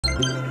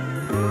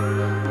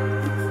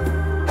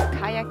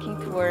Kayaking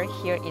tour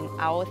here in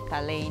Aaow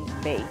Viewpoint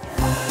Bay.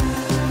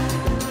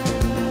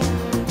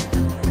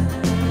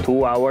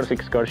 2 hours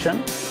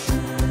excursion.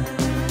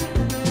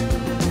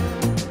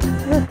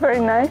 That's very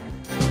nice.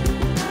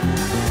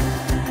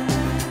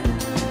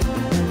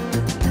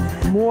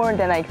 More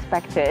than I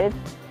expected.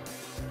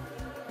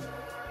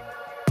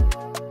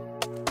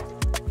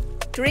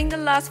 During the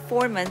last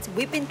 4 months,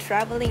 we've been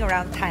traveling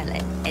around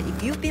Thailand, and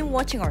if you've been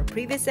watching our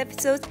previous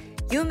episodes,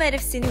 you might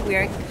have seen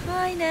we're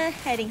kinda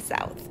heading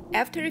south.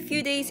 After a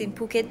few days in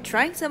Phuket,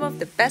 trying some of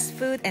the best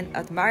food and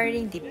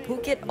admiring the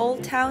Phuket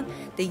Old Town,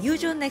 the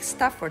usual next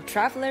stop for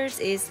travelers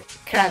is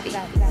KRABI.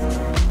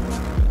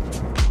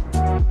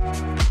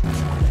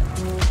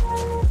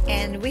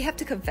 And we have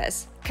to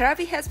confess,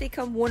 KRABI has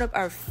become one of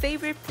our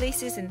favorite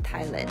places in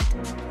Thailand.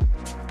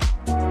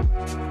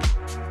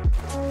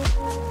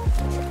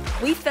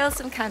 We felt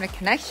some kind of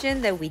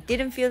connection that we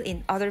didn't feel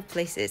in other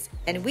places,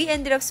 and we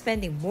ended up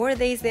spending more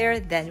days there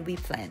than we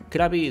planned.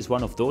 KRABI is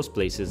one of those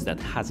places that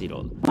has it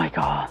all. Oh my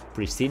god.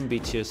 Pristine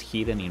beaches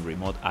hidden in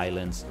remote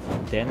islands,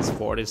 dense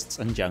forests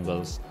and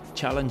jungles,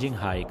 challenging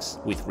hikes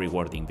with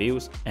rewarding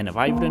views, and a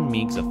vibrant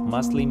mix of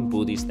Muslim,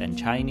 Buddhist, and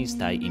Chinese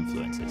Thai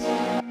influences.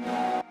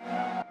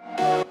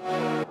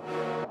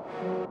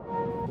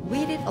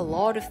 We did a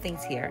lot of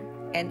things here,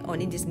 and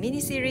in this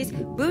mini-series,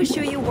 we'll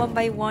show you one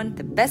by one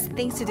the best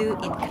things to do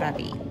in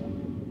KRABI.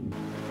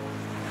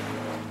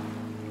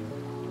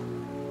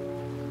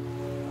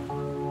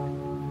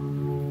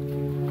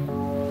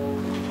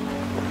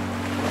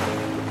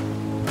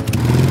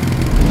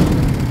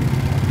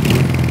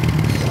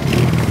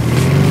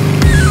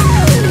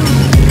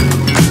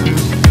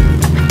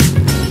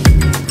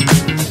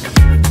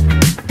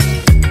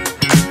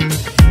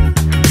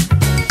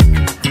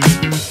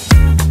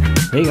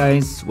 Hey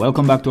guys,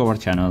 welcome back to our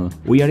channel.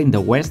 We are in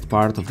the west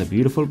part of the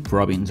beautiful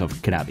province of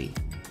KRABI.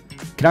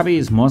 KRABI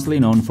is mostly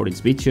known for its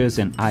beaches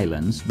and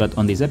islands, but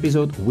on this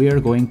episode we are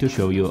going to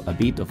show you a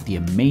bit of the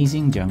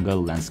amazing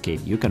jungle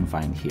landscape you can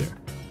find here.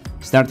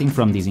 Starting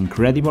from these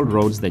incredible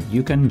roads that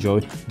you can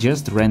enjoy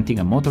just renting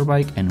a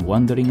motorbike and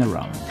wandering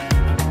around.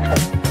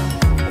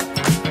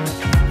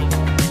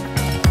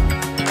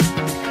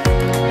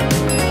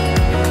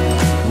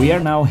 We are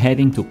now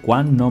heading to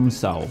Kuan Nom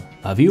Aaow,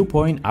 a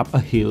viewpoint up a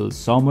hill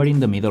somewhere in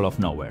the middle of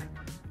nowhere.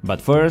 But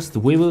first,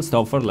 we will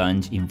stop for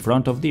lunch in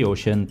front of the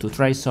ocean to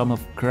try some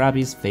of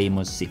KRABI's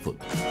famous seafood.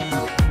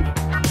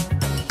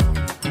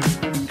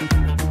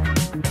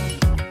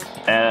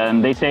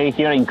 And they say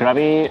here in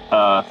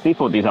KRABI,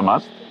 seafood is a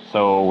must.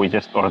 So we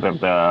just ordered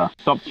the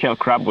soft shell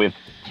crab with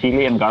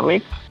chili and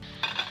garlic.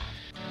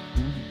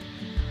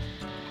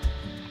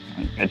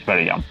 It's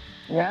very yum.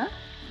 Yeah?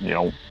 You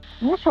know.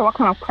 I'm not sure what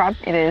kind of crab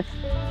it is.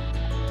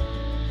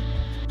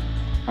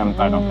 I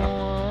don't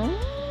know.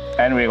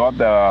 And we got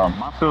the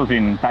mussels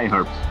in Thai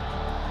herbs.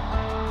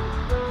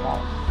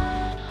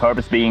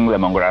 Herbs being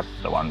lemongrass,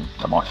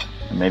 the most.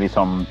 And maybe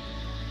some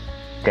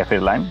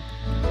kaffir lime.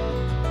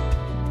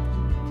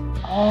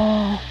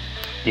 Oh,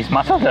 These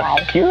mussels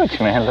are huge,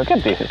 man. Look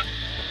at this.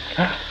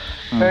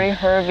 very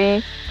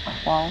herby.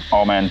 Wow.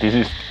 Oh man, this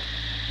is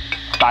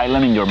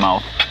Thailand in your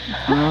mouth.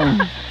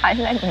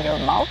 Island in your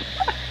mouth.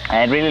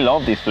 I really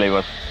love these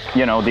flavors.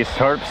 You know, these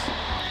herbs.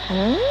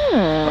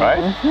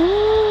 Right?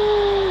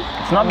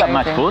 It's not that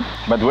much food,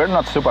 but we're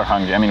not super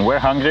hungry. I mean, we're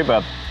hungry,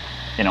 but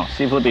you know,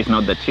 seafood is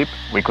not that cheap.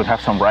 We could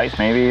have some rice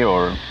maybe,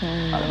 or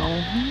I don't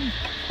know.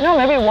 No,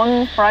 maybe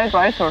one fried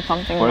rice or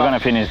something. We're gonna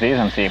finish this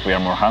and see if we are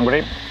more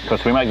hungry,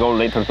 because we might go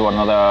later to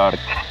another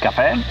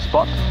cafe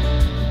spot.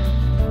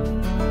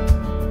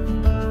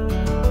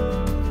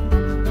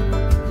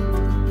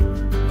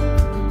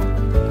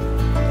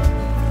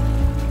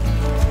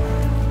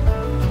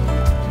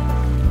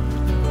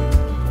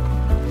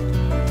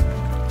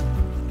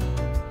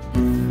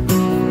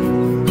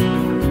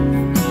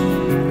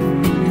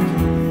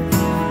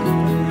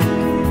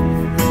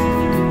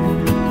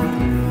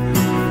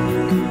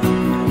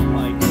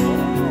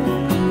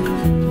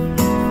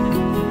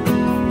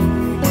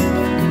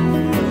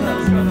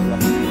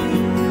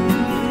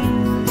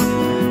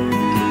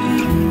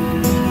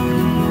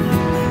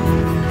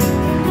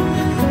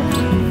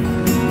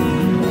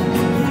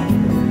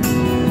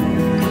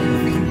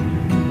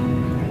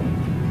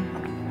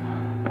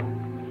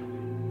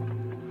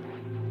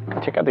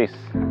 Check out these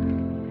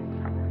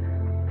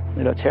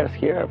little chairs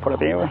here for the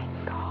view.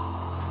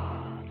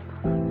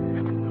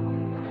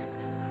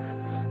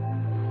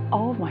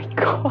 Oh my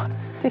god,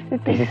 this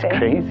is This is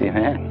crazy,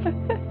 man.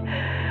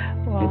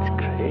 Wow. It's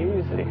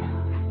crazy.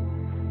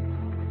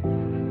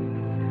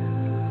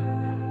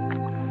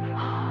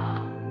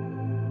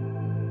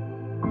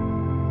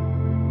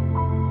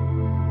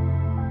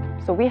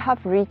 So we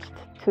have reached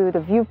to the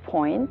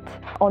viewpoint.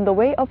 On the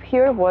way up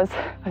here was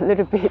a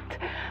little bit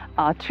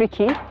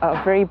tricky,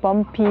 very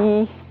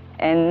bumpy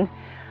and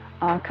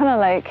kind of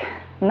like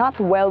not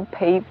well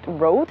paved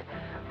road,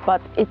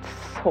 but it's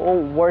so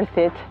worth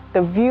it.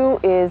 The view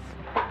is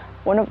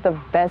one of the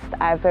best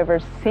I've ever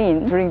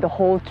seen during the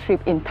whole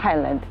trip in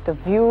Thailand. The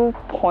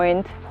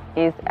viewpoint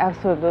is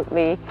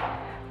absolutely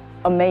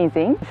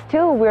amazing.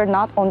 Still, we're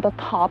not on the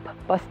top,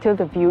 but still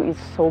the view is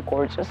so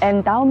gorgeous.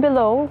 And down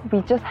below,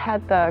 we just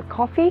had the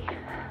coffee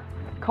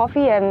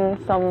and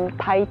some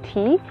Thai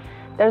tea.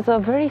 There's a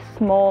very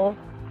small,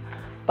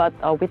 but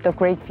with a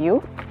great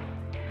view.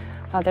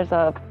 There's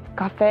a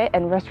cafe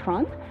and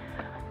restaurant.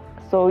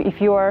 So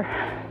if you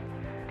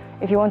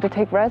want to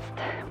take rest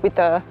with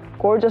a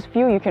gorgeous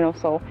view, you can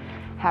also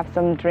have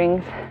some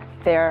drinks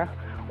there,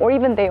 or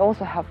even they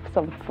also have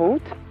some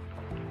food.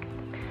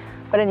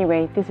 But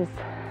anyway, this is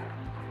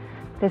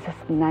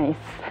nice.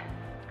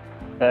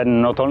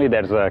 And not only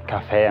there's a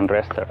cafe and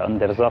restaurant,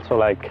 there's also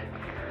like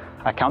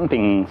a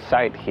camping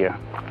site here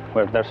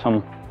where there's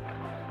some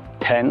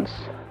tents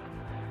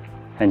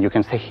and you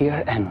can stay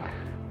here, and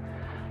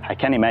I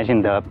can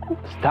imagine the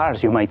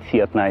stars you might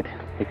see at night,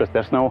 because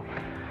there's no,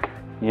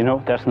 you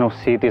know, there's no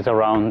cities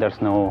around,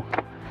 there's no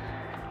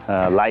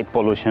light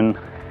pollution.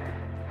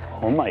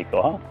 Oh my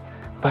god.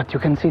 But you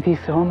can see this,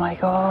 oh my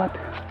god.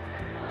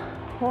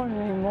 Holy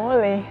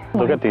moly.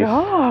 Look at this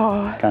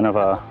kind of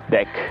a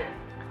deck.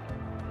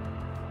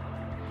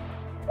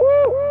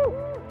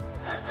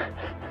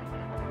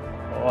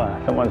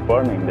 Oh, someone's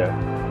burning there.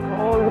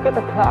 Oh, look at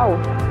the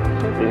clouds.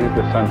 This is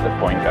the sunset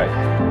point, guys.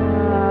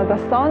 The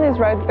sun is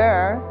right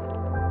there.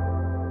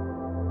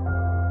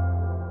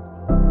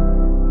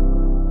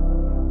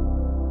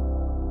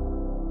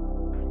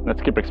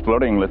 Let's keep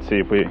exploring. Let's see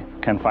if we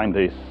can find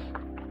this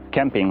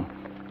camping.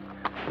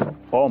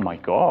 Oh my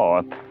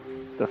god.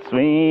 The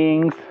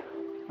swings.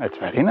 It's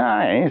very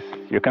nice.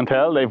 You can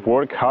tell they've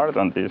worked hard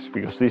on this,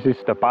 because this is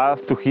the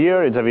path to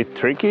here. It's a bit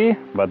tricky,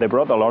 but they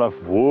brought a lot of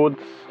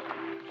woods.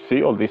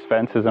 See all these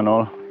fences and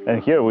all.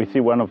 And here we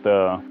see one of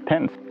the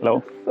tents.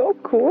 Hello. So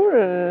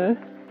cool.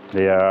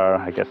 They are,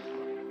 I guess,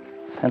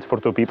 tents for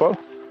 2 people.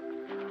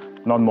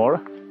 Not more.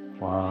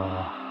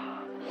 Wow.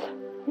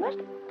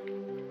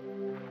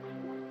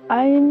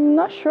 I'm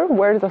not sure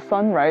where's the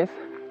sunrise.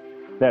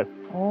 There.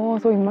 Oh,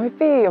 so it might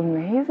be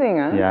amazing,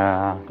 huh?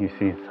 Yeah, you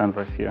see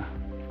sunrise here.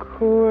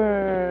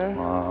 Cool.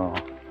 Wow.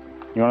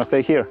 You want to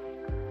stay here?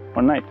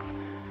 One night?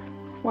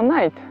 One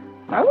night?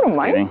 I wouldn't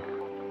mind. Kidding.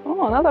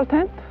 Oh, another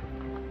tent.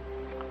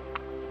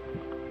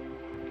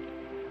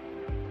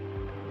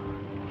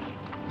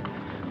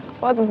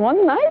 But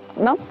one night?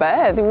 Not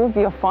bad. It would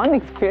be a fun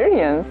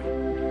experience.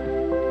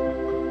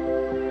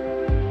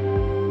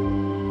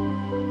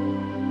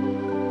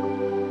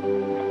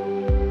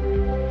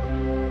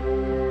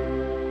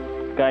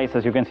 Guys,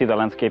 as you can see, the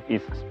landscape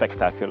is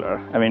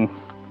spectacular. I mean,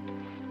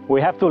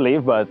 we have to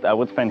leave, but I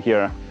would spend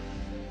here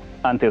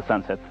until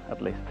sunset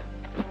at least.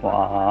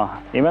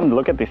 Wow, even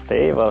look at this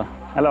table.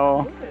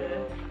 Hello.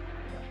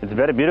 It's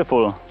very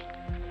beautiful.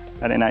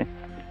 Very nice.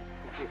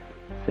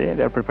 See,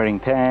 they're preparing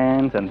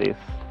tents and this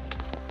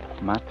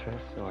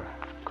mattress or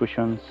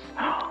cushions.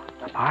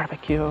 The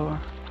barbecue.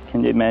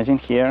 Can you imagine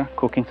here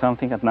cooking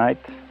something at night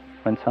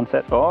when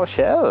sunset? Oh,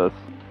 shells.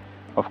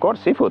 Of course,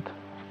 seafood.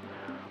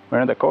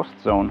 We're in the coast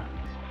zone.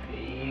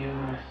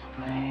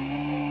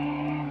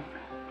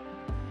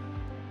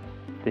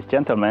 This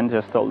gentleman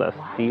just told us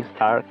these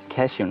are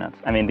cashew nuts.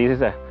 I mean, this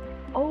is a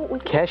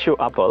cashew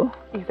apple.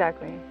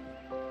 Exactly.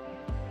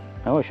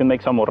 Oh, we should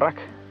make some murrak.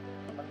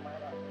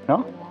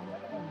 No?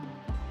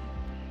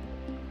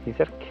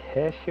 These are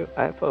cashew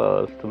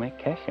apples to make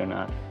cashew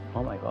nuts.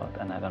 Oh my god,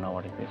 and I don't know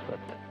what it is, but...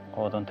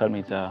 Oh, don't tell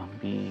me it's a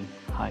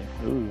beehive.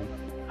 Ooh.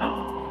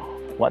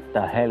 What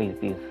the hell is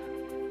this?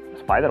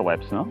 Spider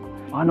webs, no?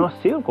 Oh no,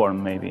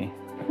 silkworm maybe.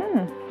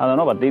 I don't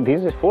know, but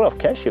this is full of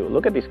cashew.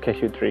 Look at this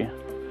cashew tree.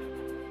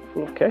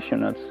 Full of cashew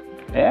nuts.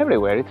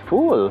 Everywhere, it's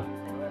full.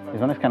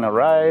 This one is kind of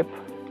ripe.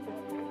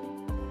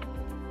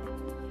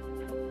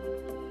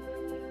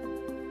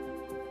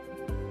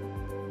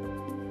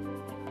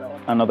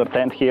 Another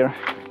tent here.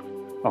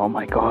 Oh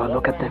my god,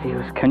 look at the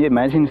views. Can you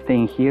imagine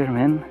staying here,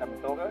 man?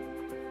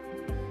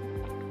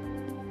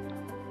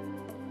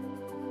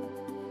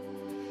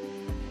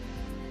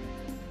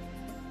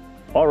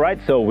 Alright,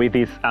 so with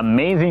these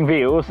amazing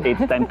views, it's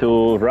time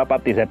to wrap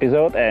up this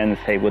episode and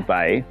say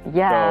goodbye.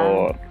 Yeah.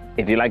 So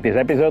if you like this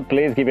episode,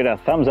 please give it a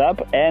thumbs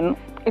up, and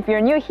if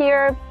you're new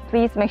here,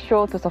 please make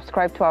sure to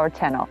subscribe to our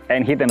channel.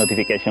 And hit the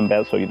notification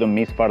bell so you don't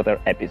miss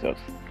further episodes.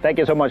 Thank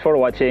you so much for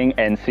watching,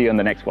 and see you on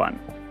the next one.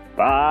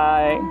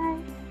 Bye.